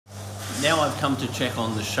Now I've come to check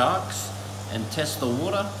on the sharks and test the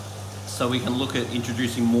water so we can look at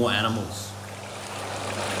introducing more animals.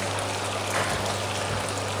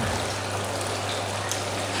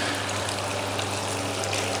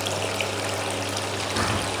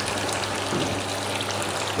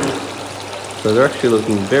 So they're actually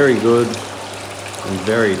looking very good and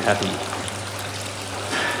very happy.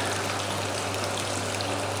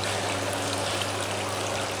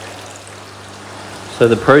 So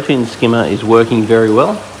the protein skimmer is working very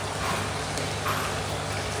well.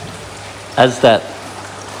 As that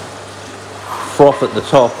froth at the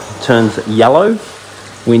top turns yellow,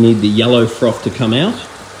 we need the yellow froth to come out.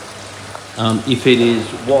 If it is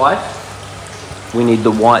white, we need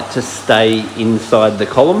the white to stay inside the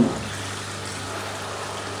column.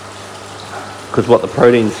 Because what the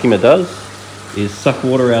protein skimmer does is suck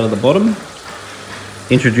water out of the bottom,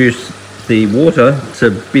 introduce the water to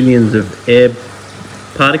billions of air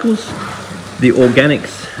particles. The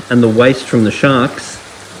organics and the waste from the sharks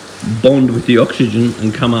bond with the oxygen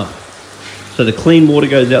and come up. So the clean water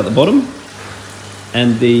goes out the bottom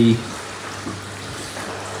and the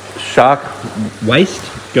shark waste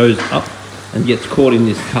goes up and gets caught in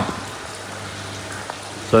this cup.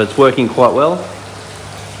 So it's working quite well.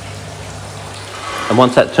 And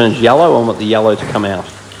once that turns yellow, I want the yellow to come out.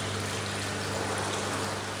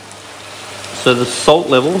 So the salt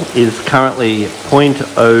level is currently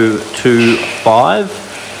 0.025,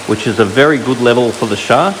 which is a very good level for the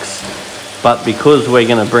sharks. But because we're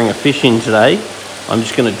going to bring a fish in today, I'm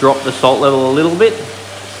just going to drop the salt level a little bit,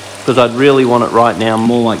 because I'd really want it right now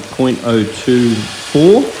more like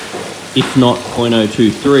 0.024, if not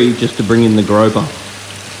 0.023, just to bring in the groper.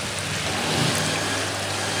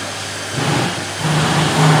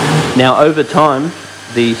 Now over time,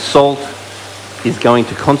 the salt is going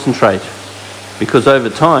to concentrate, because over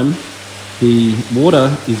time, the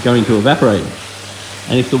water is going to evaporate.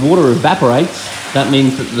 And if the water evaporates, that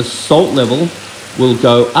means that the salt level will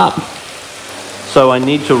go up. So I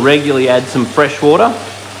need to regularly add some fresh water,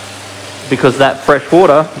 because that fresh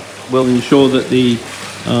water will ensure that the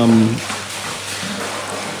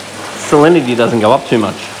salinity doesn't go up too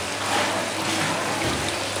much.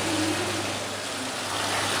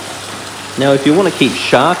 Now, if you want to keep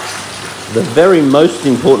sharks, the very most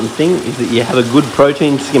important thing is that you have a good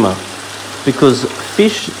protein skimmer, because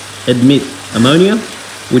fish emit ammonia,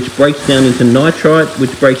 which breaks down into nitrite,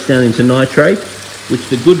 which breaks down into nitrate, which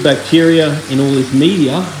the good bacteria in all this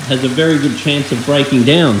media has a very good chance of breaking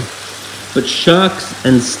down. But sharks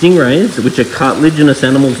and stingrays, which are cartilaginous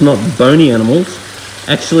animals, not bony animals,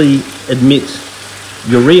 actually emit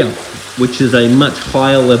urea, which is a much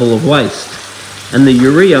higher level of waste. And the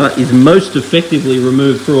urea is most effectively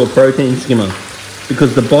removed through a protein skimmer,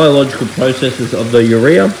 because the biological processes of the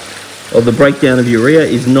urea, or the breakdown of urea,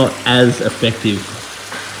 is not as effective.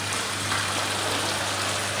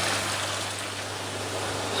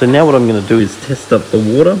 So now what I'm going to do is test up the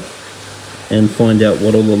water and find out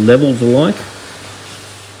what all the levels are like.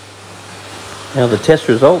 Now the test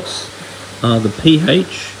results are the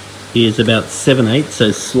pH is about 7/8,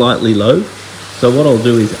 so slightly low. So what I'll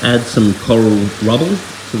do is add some coral rubble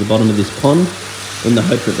to the bottom of this pond in the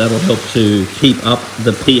hope that that'll help to keep up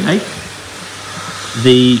the pH.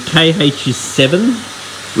 The KH is 7,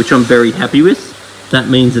 which I'm very happy with. That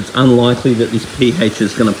means it's unlikely that this pH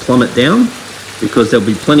is going to plummet down, because there'll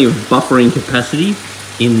be plenty of buffering capacity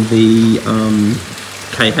in the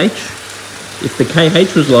KH. If the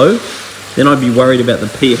KH was low, then I'd be worried about the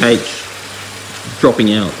pH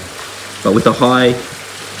dropping out. But with a high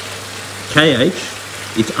KH,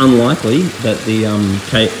 it's unlikely that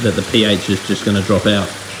the pH is just going to drop out.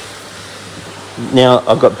 Now,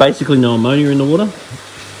 I've got basically no ammonia in the water,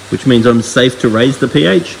 which means I'm safe to raise the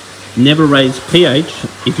pH. Never raise pH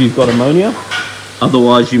if you've got ammonia,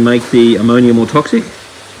 otherwise you make the ammonia more toxic.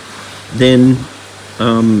 Then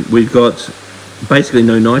we've got basically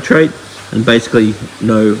no nitrate and basically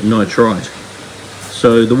no nitrite.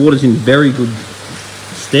 So the water's in very good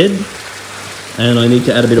stead, and I need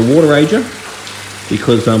to add a bit of water ager,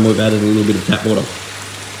 because we've added a little bit of tap water.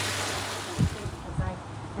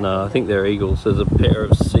 No, I think they're eagles. There's a pair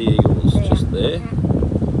of sea eagles just there.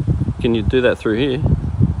 Can you do that through here?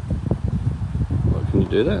 Well, can you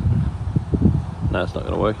do that? No, it's not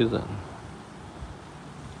going to work, is it?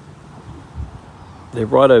 They're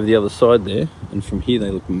right over the other side there, and from here they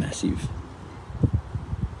look massive.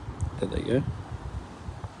 There they go.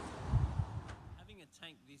 Having a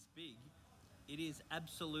tank this big, it is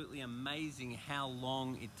absolutely amazing how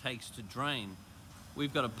long it takes to drain.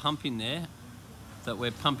 We've got a pump in there that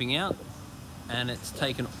we're pumping out, and it's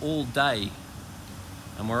taken all day,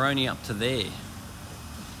 and we're only up to there.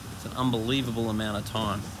 It's an unbelievable amount of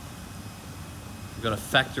time. We've got to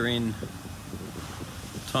factor in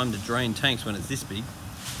time to drain tanks when it's this big.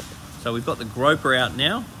 So we've got the groper out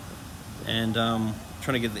now, and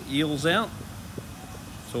trying to get the eels out.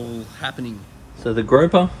 It's all happening. So the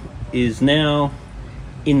groper is now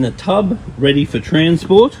in the tub, ready for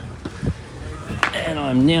transport. And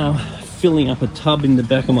I'm now filling up a tub in the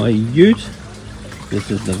back of my ute.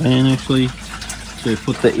 This is the van actually, to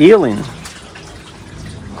put the eel in.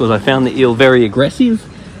 Because I found the eel very aggressive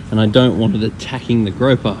and I don't want it attacking the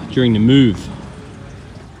groper during the move.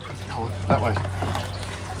 That way.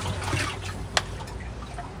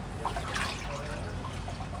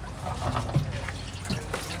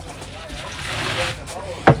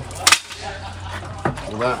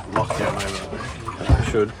 Well, that locked down over there. I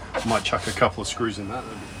should. Might chuck a couple of screws in that.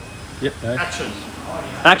 Yep. Okay. Action.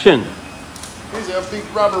 Action. Here's our big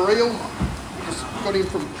rubber eel. We just got him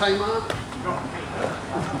from Kmart.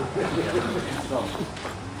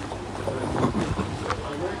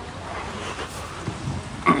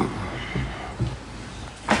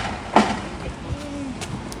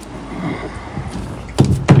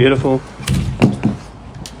 Beautiful.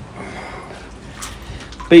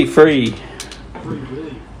 Be free.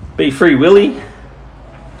 Be free, Willie.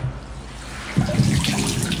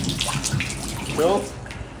 Cool.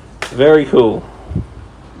 Very cool.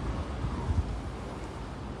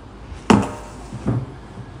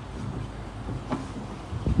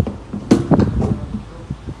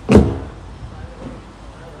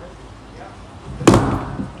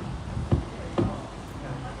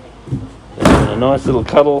 A nice little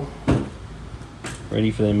cuddle, ready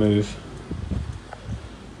for their move.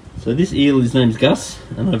 So this eel, his name's Gus,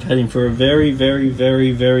 and I've had him for a very, very,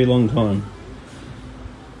 very, very long time.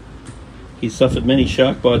 He's suffered many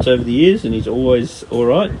shark bites over the years, and he's always all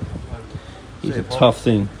right. He's a tough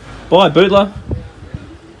thing. Bye, Bootler.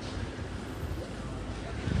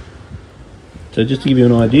 So just to give you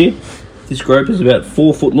an idea, this groper is about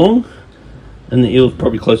 4 foot long, and the eel's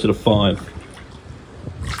probably closer to 5.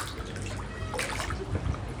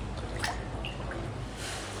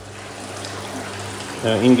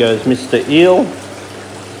 Now in goes Mr. Eel.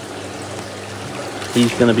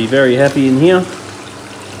 He's going to be very happy in here.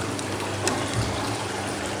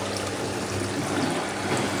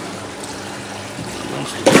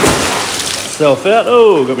 Self out.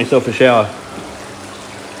 Oh, got myself a shower.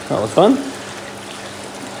 That was fun.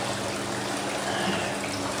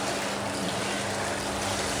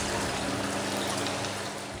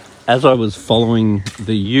 As I was following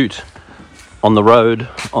the ute on the road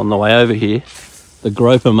on the way over here, the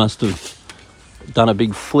groper must have done a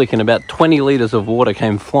big flick and about 20 litres of water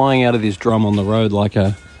came flying out of this drum on the road like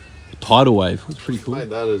a tidal wave. It's pretty cool.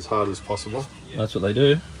 Made that as hard as possible. That's what they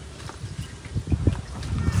do.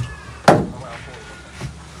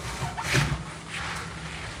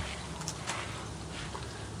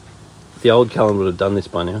 The old Callan would have done this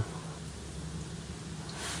by now.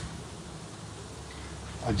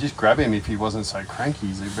 I'd just grab him if he wasn't so cranky.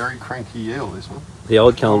 He's a very cranky eel, this one. The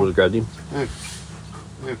old Callan would have grabbed him.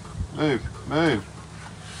 Move, move, move.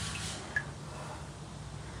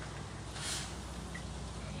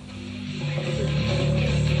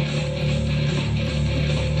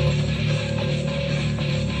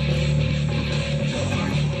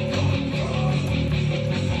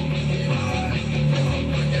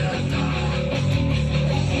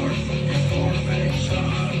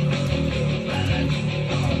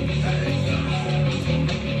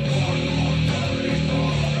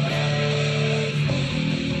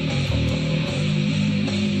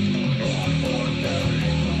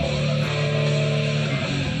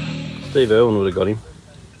 Steve Irwin would have got him.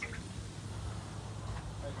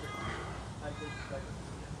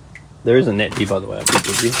 There is a net here, by the way. I think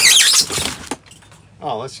with you.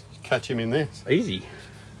 Oh, let's catch him in there. Easy.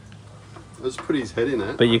 Let's put his head in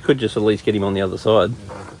it. But you could just at least get him on the other side.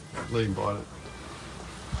 Yeah, let him bite it.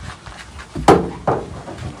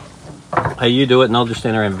 Hey, you do it and I'll just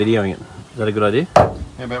stand around videoing it. Is that a good idea? How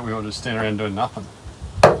about we all just stand around doing nothing?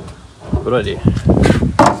 Good idea.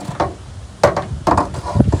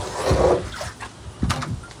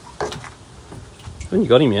 When you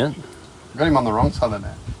got him yet? I've got him on the wrong side of the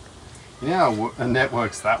net. You know how a net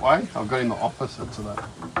works that way? I've got him the opposite to that.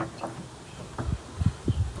 I'm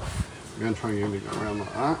going to try and get him to go around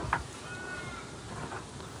like that.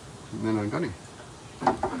 And then I got him.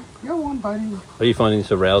 Go on, buddy. Are you finding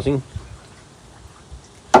this arousing?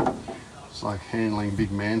 It's like handling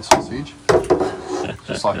big man sausage.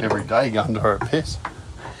 Just like every day going to her a piss.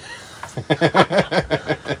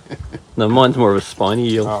 No, mine's more of a spiny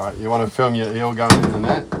eel. Alright, you want to film your eel going in the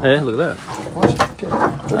net? Yeah, look at that. Watch it. bucket.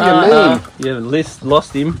 What do you mean? You haven't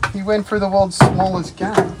lost him. He went through the world's smallest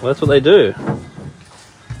gap. Well, that's what they do.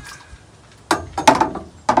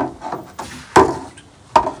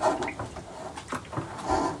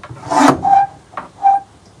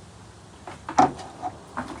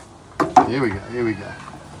 Here we go, here we go.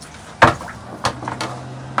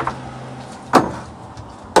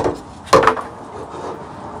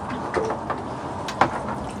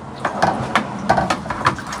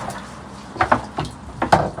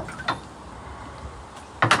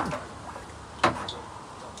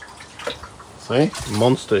 See?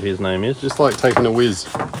 Monster, his name is. Just like taking a whiz.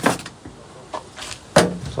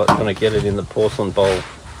 It's like trying to get it in the porcelain bowl.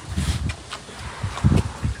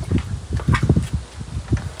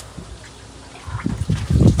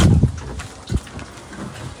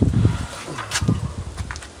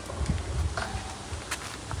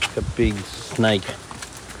 A big snake.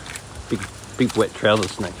 Big wet trouser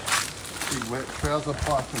snake. Big wet trouser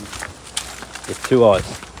python. With 2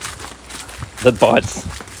 eyes. That bites.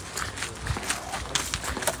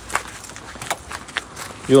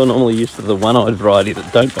 You're normally used to the one-eyed variety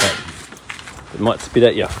that don't bite. It might spit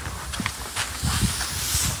at you.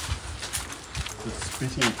 The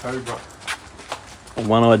spitting cobra. A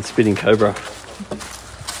one-eyed spitting cobra.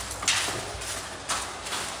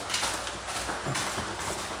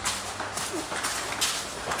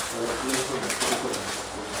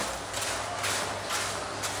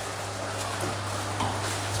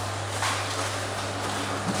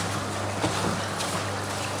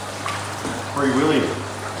 Free Willy.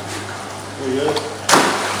 There you go.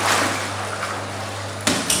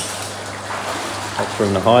 That's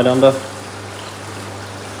from the hide under.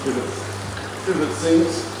 If it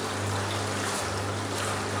sings.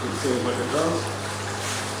 It sings like it does.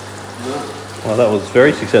 No. Well, that was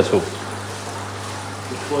very successful.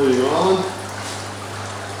 Just floating on.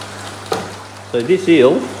 So this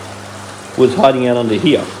eel was hiding out under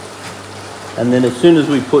here. And then as soon as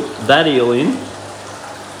we put that eel in,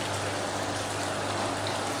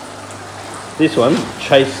 this one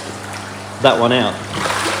chased that one out.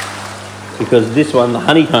 Because this one, the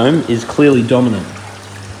honeycomb, is clearly dominant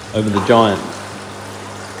over the giant.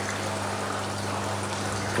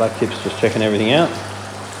 Black tip's just checking everything out.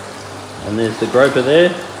 And there's the groper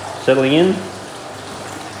there, settling in.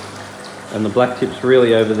 And the black tip's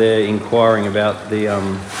really over there inquiring about the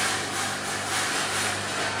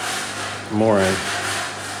moorang.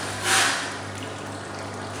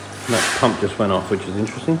 And that pump just went off, which is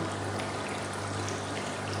interesting.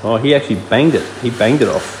 Oh, he actually banged it. He banged it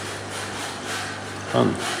off.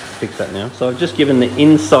 Fun. Fix that now. So I've just given the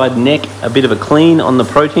inside neck a bit of a clean on the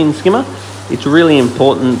protein skimmer. It's really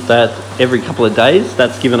important that every couple of days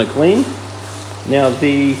that's given a clean. Now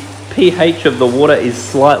the pH of the water is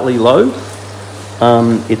slightly low.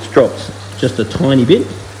 It's dropped just a tiny bit.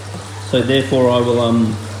 So therefore I will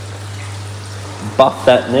buff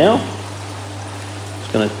that now.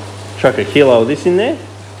 Just going to chuck a kilo of this in there.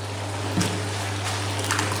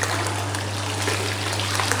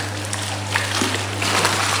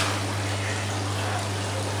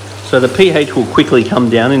 So the pH will quickly come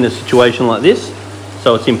down in a situation like this.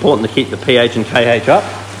 So it's important to keep the pH and KH up.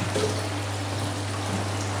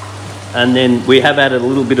 And then we have added a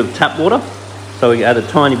little bit of tap water. So we add a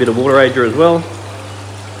tiny bit of water ager as well.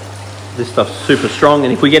 This stuff's super strong.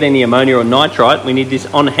 And if we get any ammonia or nitrite, we need this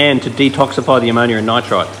on hand to detoxify the ammonia and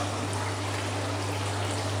nitrite.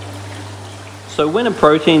 So when a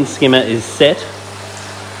protein skimmer is set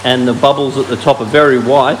and the bubbles at the top are very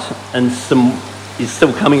white and some is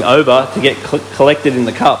still coming over to get collected in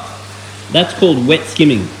the cup, that's called wet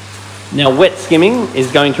skimming. Now wet skimming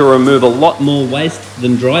is going to remove a lot more waste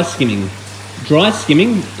than dry skimming. Dry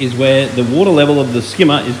skimming is where the water level of the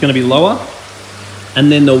skimmer is going to be lower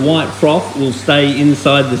and then the white froth will stay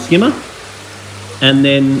inside the skimmer and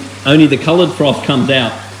then only the coloured froth comes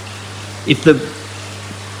out. If the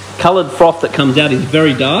coloured froth that comes out is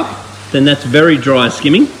very dark, then that's very dry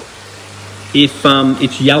skimming. If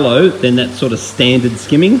it's yellow, then that's sort of standard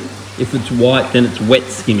skimming. If it's white, then it's wet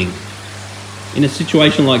skimming. In a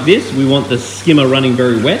situation like this, we want the skimmer running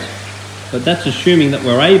very wet, but that's assuming that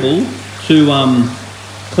we're able to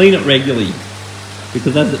clean it regularly,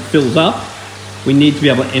 because as it fills up, we need to be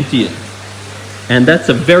able to empty it. And that's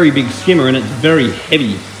a very big skimmer and it's very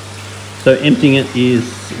heavy. So emptying it is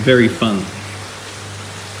very fun.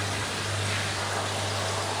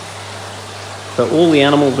 So all the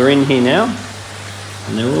animals are in here now,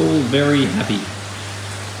 and they're all very happy.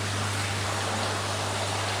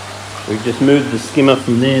 We've just moved the skimmer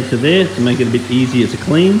from there to there to make it a bit easier to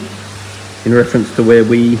clean, in reference to where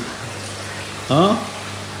we are.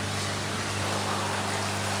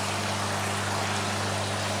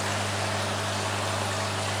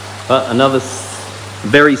 But another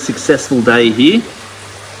very successful day here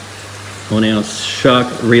on our shark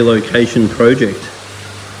relocation project.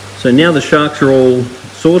 So now the sharks are all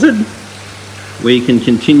sorted, we can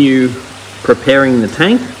continue preparing the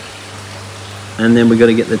tank, and then we've got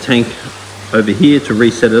to get the tank over here to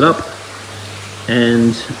reset it up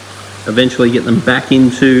and eventually get them back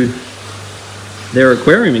into their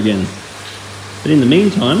aquarium again. But in the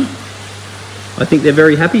meantime, I think they're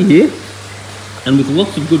very happy here, and with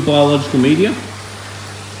lots of good biological media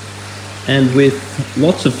and with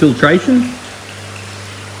lots of filtration,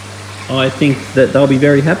 I think that they'll be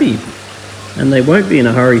very happy, and they won't be in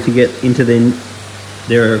a hurry to get into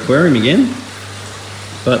their aquarium again,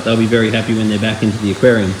 but they'll be very happy when they're back into the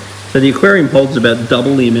aquarium. So the aquarium holds about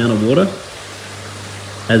double the amount of water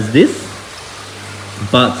as this,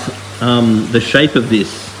 but the shape of this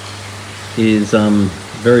is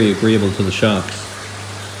very agreeable to the sharks.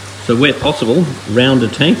 So where possible, rounder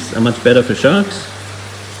tanks are much better for sharks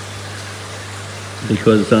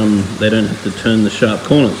because they don't have to turn the sharp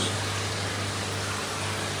corners.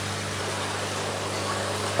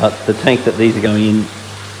 But the tank that these are going in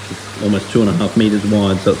is almost 2.5 meters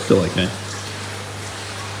wide, so it's still okay.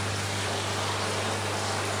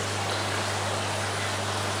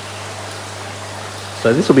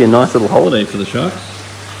 So this will be a nice little holiday for the sharks.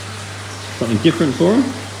 Something different for them.